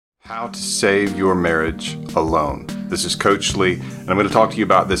How to save your marriage alone. This is Coach Lee, and I'm going to talk to you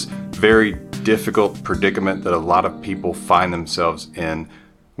about this very difficult predicament that a lot of people find themselves in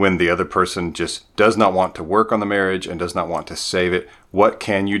when the other person just does not want to work on the marriage and does not want to save it. What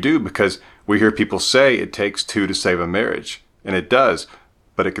can you do? Because we hear people say it takes two to save a marriage, and it does,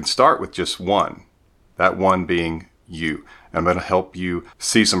 but it can start with just one, that one being you. And I'm going to help you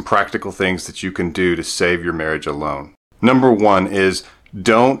see some practical things that you can do to save your marriage alone. Number one is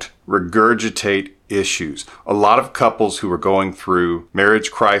don't regurgitate issues. A lot of couples who are going through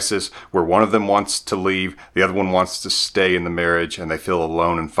marriage crisis where one of them wants to leave, the other one wants to stay in the marriage, and they feel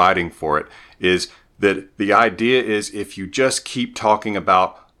alone and fighting for it, is that the idea is if you just keep talking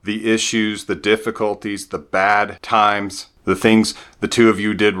about the issues, the difficulties, the bad times, the things the two of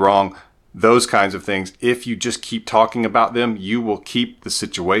you did wrong, those kinds of things, if you just keep talking about them, you will keep the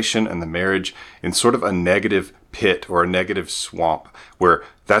situation and the marriage in sort of a negative pit or a negative swamp where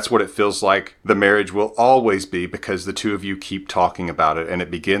that's what it feels like the marriage will always be because the two of you keep talking about it and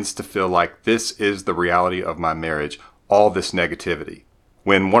it begins to feel like this is the reality of my marriage, all this negativity.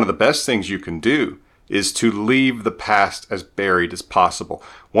 When one of the best things you can do is to leave the past as buried as possible.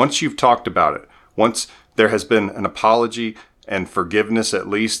 Once you've talked about it, once there has been an apology and forgiveness at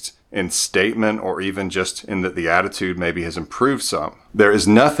least in statement or even just in that the attitude maybe has improved some, there is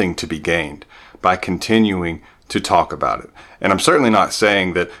nothing to be gained by continuing to talk about it. And I'm certainly not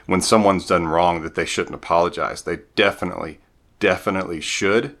saying that when someone's done wrong that they shouldn't apologize. They definitely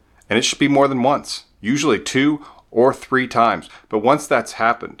should. And it should be more than once, usually 2 or 3 times. But once that's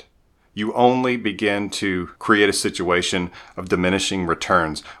happened, you only begin to create a situation of diminishing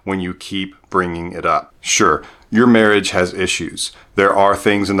returns when you keep bringing it up. Sure, your marriage has issues. There are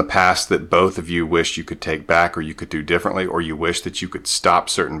things in the past that both of you wish you could take back or you could do differently, or you wish that you could stop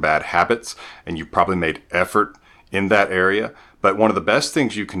certain bad habits, and you probably made effort in that area. But one of the best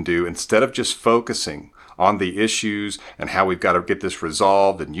things you can do, instead of just focusing on the issues and how we've got to get this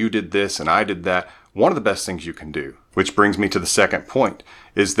resolved and you did this and I did that, one of the best things you can do, which brings me to the second point,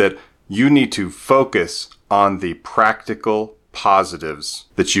 is that you need to focus on the practical positives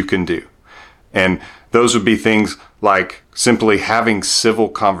that you can do. And those would be things like simply having civil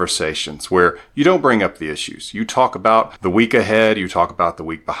conversations where you don't bring up the issues. You talk about the week ahead, you talk about the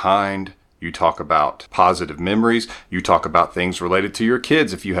week behind, you talk about positive memories, you talk about things related to your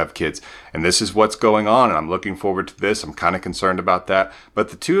kids if you have kids. And this is what's going on, and I'm looking forward to this. I'm kind of concerned about that. But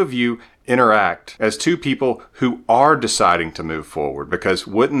the two of you interact as two people who are deciding to move forward, because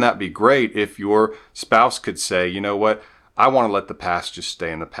wouldn't that be great if your spouse could say, you know what, I want to let the past just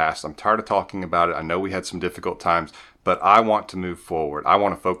stay in the past. I'm tired of talking about it. I know we had some difficult times, but I want to move forward. I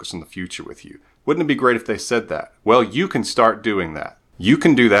want to focus on the future with you. Wouldn't it be great if they said that? Well, you can start doing that. You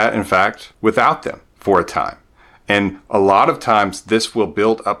can do that, in fact, without them for a time. And a lot of times this will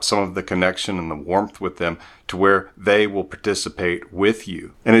build up some of the connection and the warmth with them to where they will participate with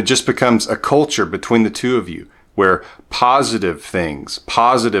you. And it just becomes a culture between the two of you where positive things,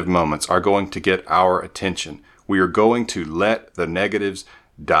 positive moments are going to get our attention. We are going to let the negatives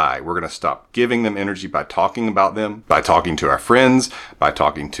die. We're going to stop giving them energy by talking about them, by talking to our friends, by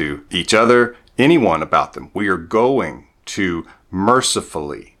talking to each other, anyone about them. We are going to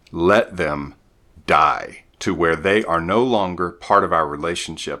mercifully let them die to where they are no longer part of our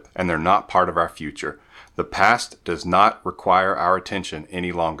relationship and they're not part of our future. The past does not require our attention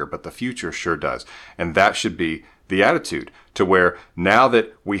any longer, but the future sure does. And that should be the attitude, to where now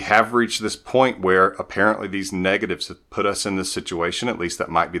that we have reached this point where apparently these negatives have put us in this situation, at least that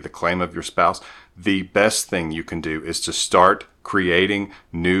might be the claim of your spouse, the best thing you can do is to start creating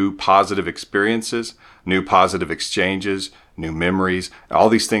new positive experiences, new positive exchanges, new memories. All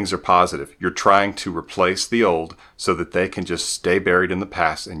these things are positive. You're trying to replace the old so that they can just stay buried in the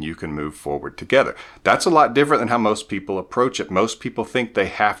past and you can move forward together. That's a lot different than how most people approach it. Most people think they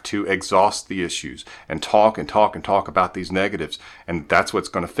have to exhaust the issues and talk about these negatives, and that's what's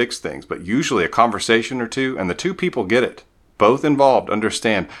going to fix things. But usually a conversation or two, and the two people get it. Both involved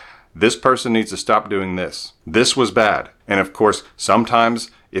understand this person needs to stop doing this. This was bad. And of course, sometimes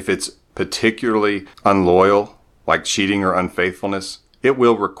if it's particularly unloyal, like cheating or unfaithfulness, it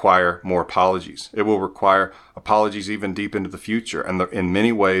will require more apologies. It will require apologies even deep into the future. And in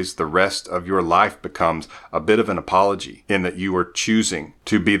many ways, the rest of your life becomes a bit of an apology in that you are choosing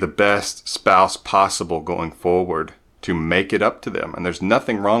to be the best spouse possible going forward, to make it up to them. And there's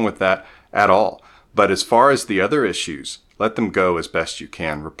nothing wrong with that at all. But as far as the other issues, let them go as best you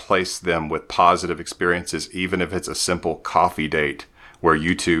can. Replace them with positive experiences, even if it's a simple coffee date where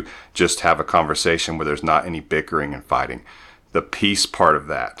you two just have a conversation where there's not any bickering and fighting. The peace part of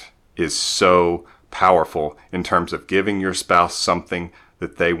that is so powerful in terms of giving your spouse something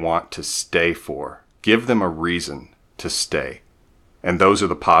that they want to stay for. Give them a reason to stay. And those are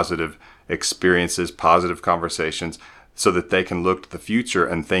the positive experiences, positive conversations, so that they can look to the future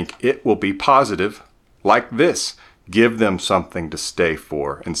and think it will be positive like this. Give them something to stay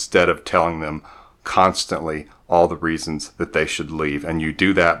for instead of telling them constantly all the reasons that they should leave. And you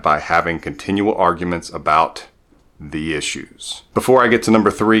do that by having continual arguments about the issues. Before I get to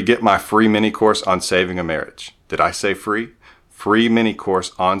number 3, get my free mini course on saving a marriage. Did I say free? Free mini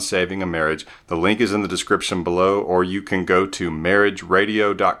course on saving a marriage. The link is in the description below, or you can go to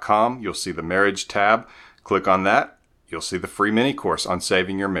marriageradio.com. You'll see the marriage tab. Click on that. You'll see the free mini course on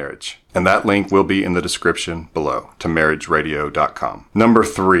saving your marriage. And that link will be in the description below to marriageradio.com. Number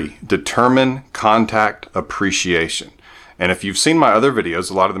 3, determine contact appreciation. And if you've seen my other videos,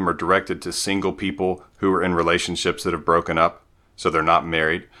 a lot of them are directed to single people who are in relationships that have broken up, so they're not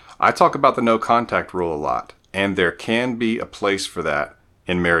married. I talk about the no contact rule a lot, and there can be a place for that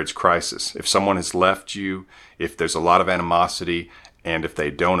in marriage crisis. If someone has left you, if there's a lot of animosity, and if they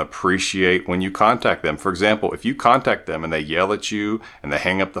don't appreciate when you contact them. For example, if you contact them and they yell at you and they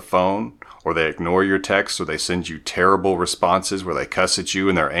hang up the phone, or they ignore your texts, or they send you terrible responses where they cuss at you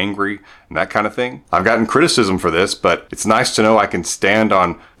and they're angry and that kind of thing. I've gotten criticism for this, but it's nice to know I can stand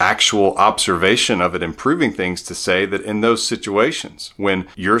on actual observation of it improving things to say that in those situations, when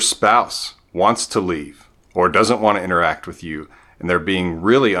your spouse wants to leave or doesn't want to interact with you and they're being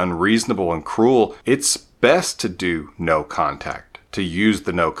really unreasonable and cruel, it's best to do no contact. To use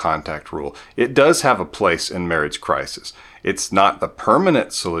the no contact rule. It does have a place in marriage crisis. It's not the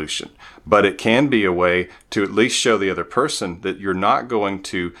permanent solution, but it can be a way to at least show the other person that you're not going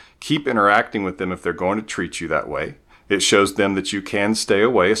to keep interacting with them if they're going to treat you that way. It shows them that you can stay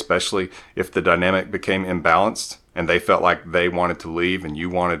away, especially if the dynamic became imbalanced and they felt like they wanted to leave and you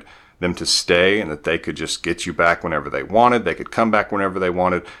wanted them to stay, and that they could just get you back whenever they wanted. They could come back whenever they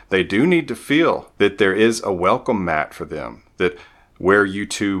wanted. They do need to feel that there is a welcome mat for them, that where you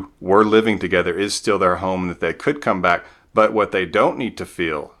two were living together is still their home, and that they could come back. But what they don't need to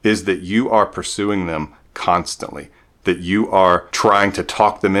feel is that you are pursuing them constantly, that you are trying to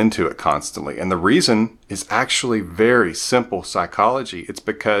talk them into it constantly. And the reason is actually very simple psychology. It's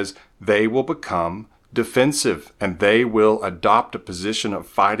because they will become defensive and they will adopt a position of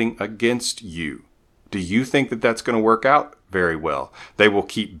fighting against you. Do you think that that's going to work out? Very well. They will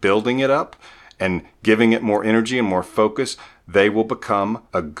keep building it up and giving it more energy and more focus. They will become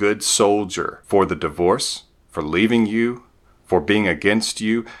a good soldier for the divorce, for leaving you, for being against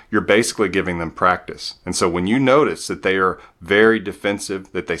you. You're basically giving them practice. And so when you notice that they are very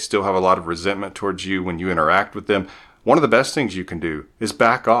defensive, that they still have a lot of resentment towards you when you interact with them, one of the best things you can do is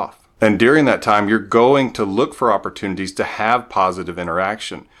back off. And during that time, you're going to look for opportunities to have positive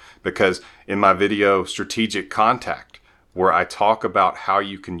interaction. Because in my video, Strategic Contact, where I talk about how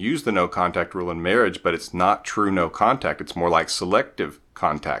you can use the no contact rule in marriage, but it's not true no contact. It's more like selective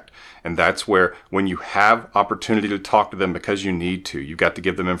contact. And that's where when you have opportunity to talk to them because you need to, you've got to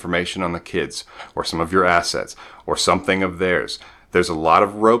give them information on the kids or some of your assets or something of theirs. There's a lot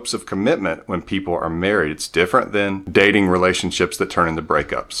of ropes of commitment when people are married. It's different than dating relationships that turn into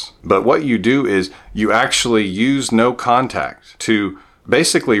breakups. But what you do is you actually use no contact to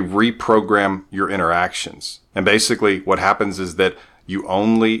basically reprogram your interactions. And basically what happens is that you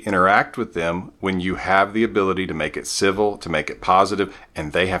only interact with them when you have the ability to make it civil, to make it positive,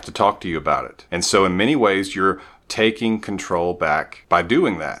 and they have to talk to you about it. And so in many ways, you're taking control back by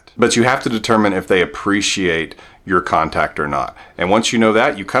doing that. But you have to determine if they appreciate your contact or not. And once you know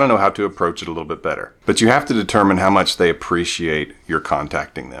that, you kind of know how to approach it a little bit better. But you have to determine how much they appreciate your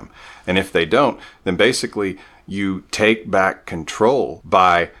contacting them. And if they don't, then basically you take back control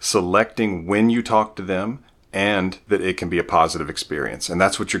by selecting when you talk to them and that it can be a positive experience. And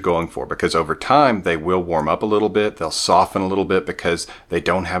that's what you're going for, because over time they will warm up a little bit. They'll soften a little bit because they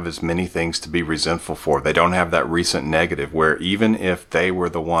don't have as many things to be resentful for. They don't have that recent negative where even if they were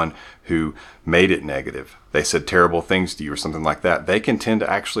the one who made it negative, they said terrible things to you or something like that, they can tend to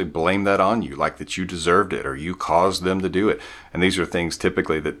actually blame that on you, like that you deserved it or you caused them to do it. And these are things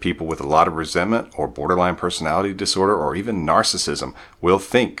typically that people with a lot of resentment or borderline personality disorder or even narcissism will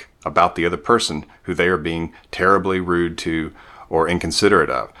think about the other person who they are being terribly rude to or inconsiderate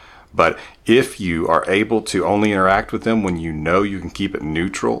of. But if you are able to only interact with them when you know you can keep it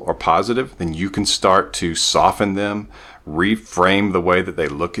neutral or positive, then you can start to soften them, reframe the way that they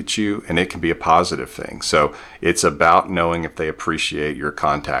look at you, and it can be a positive thing. So it's about knowing if they appreciate your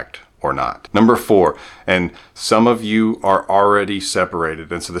contact or not. Number 4, and some of you are already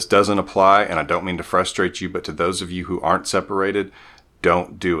separated, and so this doesn't apply, and I don't mean to frustrate you, but to those of you who aren't separated,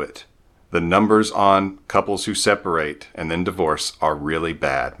 don't do it. The numbers on couples who separate and then divorce are really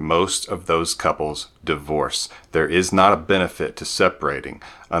bad. Most of those couples divorce. There is not a benefit to separating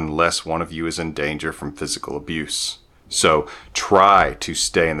unless one of you is in danger from physical abuse. So try to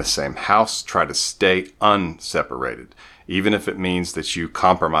stay in the same house. Try to stay unseparated, even if it means that you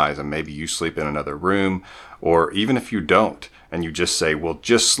compromise and maybe you sleep in another room, or even if you don't and you just say, well,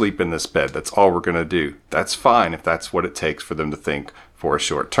 just sleep in this bed. That's all we're going to do. That's fine if that's what it takes for them to think for a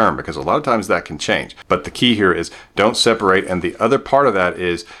short term, because a lot of times that can change. But the key here is don't separate. And the other part of that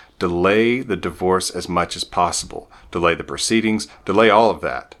is delay the divorce as much as possible. Delay the proceedings, delay all of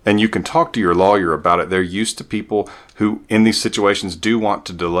that. And you can talk to your lawyer about it. They're used to people who in these situations do want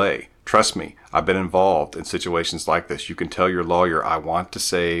to delay. Trust me, I've been involved in situations like this. You can tell your lawyer, I want to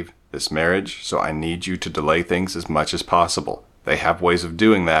save this marriage, so I need you to delay things as much as possible. They have ways of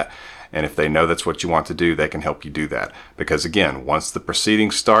doing that. And if they know that's what you want to do, they can help you do that. Because again, once the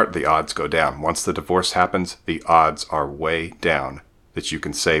proceedings start, the odds go down. Once the divorce happens, the odds are way down that you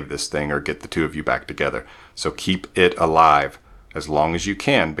can save this thing or get the two of you back together. So keep it alive as long as you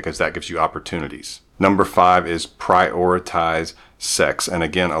can, because that gives you opportunities. Number 5 is prioritize sex. And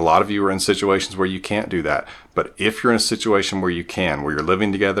again, a lot of you are in situations where you can't do that. But if you're in a situation where you can, where you're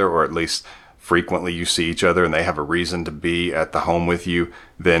living together, or at least frequently you see each other and they have a reason to be at the home with you,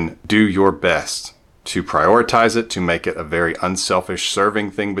 then do your best to prioritize it, to make it a very unselfish,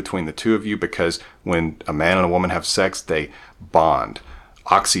 serving thing between the two of you, because when a man and a woman have sex, they bond.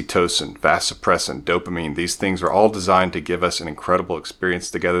 Oxytocin, vasopressin, dopamine, these things are all designed to give us an incredible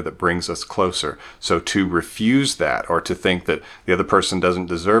experience together that brings us closer. So to refuse that, or to think that the other person doesn't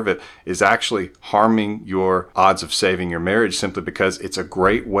deserve it, is actually harming your odds of saving your marriage, simply because it's a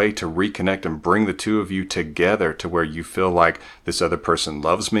great way to reconnect and bring the two of you together to where you feel like this other person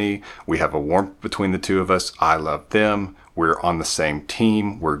loves me, we have a warmth between the two of us, I love them, we're on the same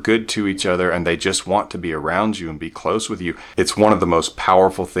team, we're good to each other, and they just want to be around you and be close with you. It's one of the most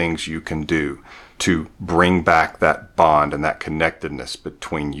powerful things you can do to bring back that bond and that connectedness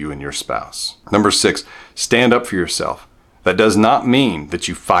between you and your spouse. Number 6, stand up for yourself. That does not mean that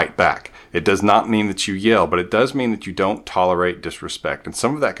you fight back. It does not mean that you yell, but it does mean that you don't tolerate disrespect. And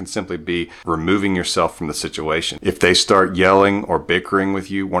some of that can simply be removing yourself from the situation. If they start yelling or bickering with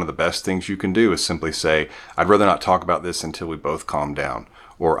you, one of the best things you can do is simply say, I'd rather not talk about this until we both calm down.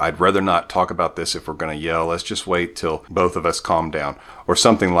 Or I'd rather not talk about this if we're going to yell. Let's just wait till both of us calm down. Or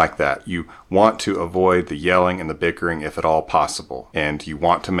something like that. You want to avoid the yelling and the bickering if at all possible. And you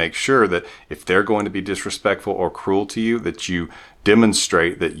want to make sure that if they're going to be disrespectful or cruel to you, that you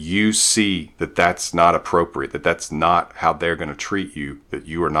demonstrate that you see that that's not appropriate, that that's not how they're going to treat you, that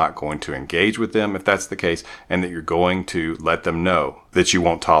you are not going to engage with them if that's the case, and that you're going to let them know that you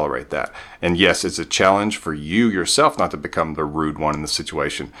won't tolerate that. And yes, it's a challenge for you yourself not to become the rude one in the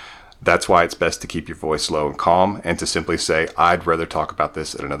situation. That's why it's best to keep your voice low and calm, and to simply say, I'd rather talk about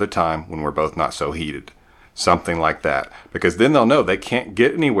this at another time when we're both not so heated. Something like that, because then they'll know they can't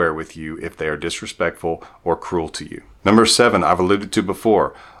get anywhere with you if they are disrespectful or cruel to you. Number 7, I've alluded to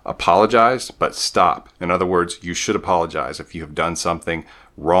before, apologize, but stop. In other words, you should apologize if you have done something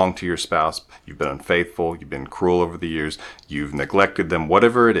wrong to your spouse, you've been unfaithful, you've been cruel over the years, you've neglected them,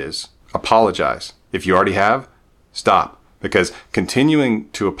 whatever it is, apologize. If you already have, stop. Because continuing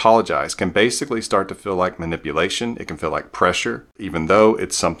to apologize can basically start to feel like manipulation. It can feel like pressure, even though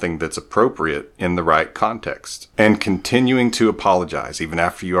it's something that's appropriate in the right context. And continuing to apologize, even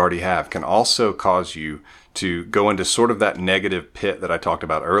after you already have, can also cause you to go into sort of that negative pit that I talked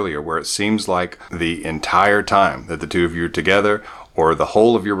about earlier, where it seems like the entire time that the two of you are together, or the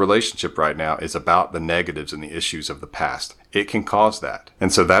whole of your relationship right now, is about the negatives and the issues of the past. It can cause that.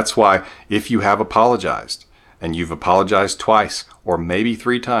 And so that's why if you have apologized, and you've apologized twice or maybe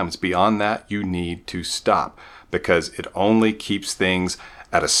 3 times, beyond that, you need to stop, because it only keeps things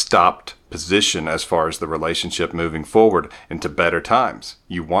at a stopped position as far as the relationship moving forward into better times.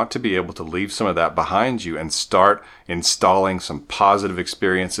 You want to be able to leave some of that behind you and start installing some positive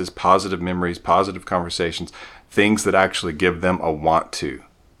experiences, positive memories, positive conversations, things that actually give them a want to.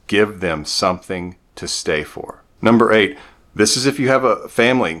 Give them something to stay for. Number 8, this is if you have a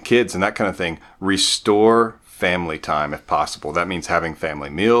family and kids and that kind of thing. Restore family time if possible. That means having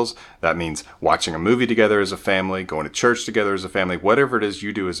family meals. That means watching a movie together as a family, going to church together as a family. Whatever it is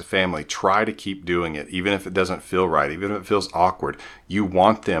you do as a family, try to keep doing it, even if it doesn't feel right, even if it feels awkward. You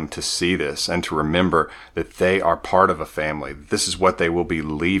want them to see this and to remember that they are part of a family. This is what they will be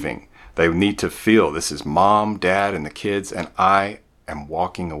leaving. They need to feel this is mom, dad, and the kids, and I am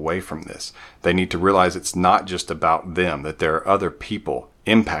walking away from this. They need to realize it's not just about them, that there are other people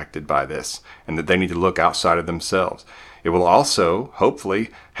impacted by this, and that they need to look outside of themselves. It will also, hopefully,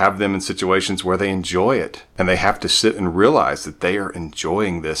 have them in situations where they enjoy it and they have to sit and realize that they are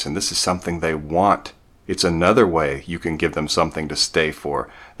enjoying this and this is something they want. It's another way you can give them something to stay for.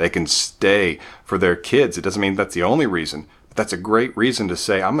 They can stay for their kids. It doesn't mean that's the only reason, but that's a great reason to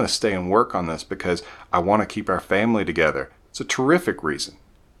say, I'm going to stay and work on this because I want to keep our family together. It's a terrific reason.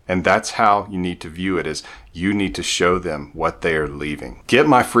 And that's how you need to view it, is you need to show them what they are leaving. Get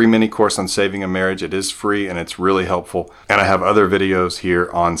my free mini course on saving a marriage. It is free and it's really helpful. And I have other videos here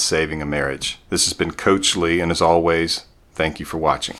on saving a marriage. This has been Coach Lee, and as always, thank you for watching.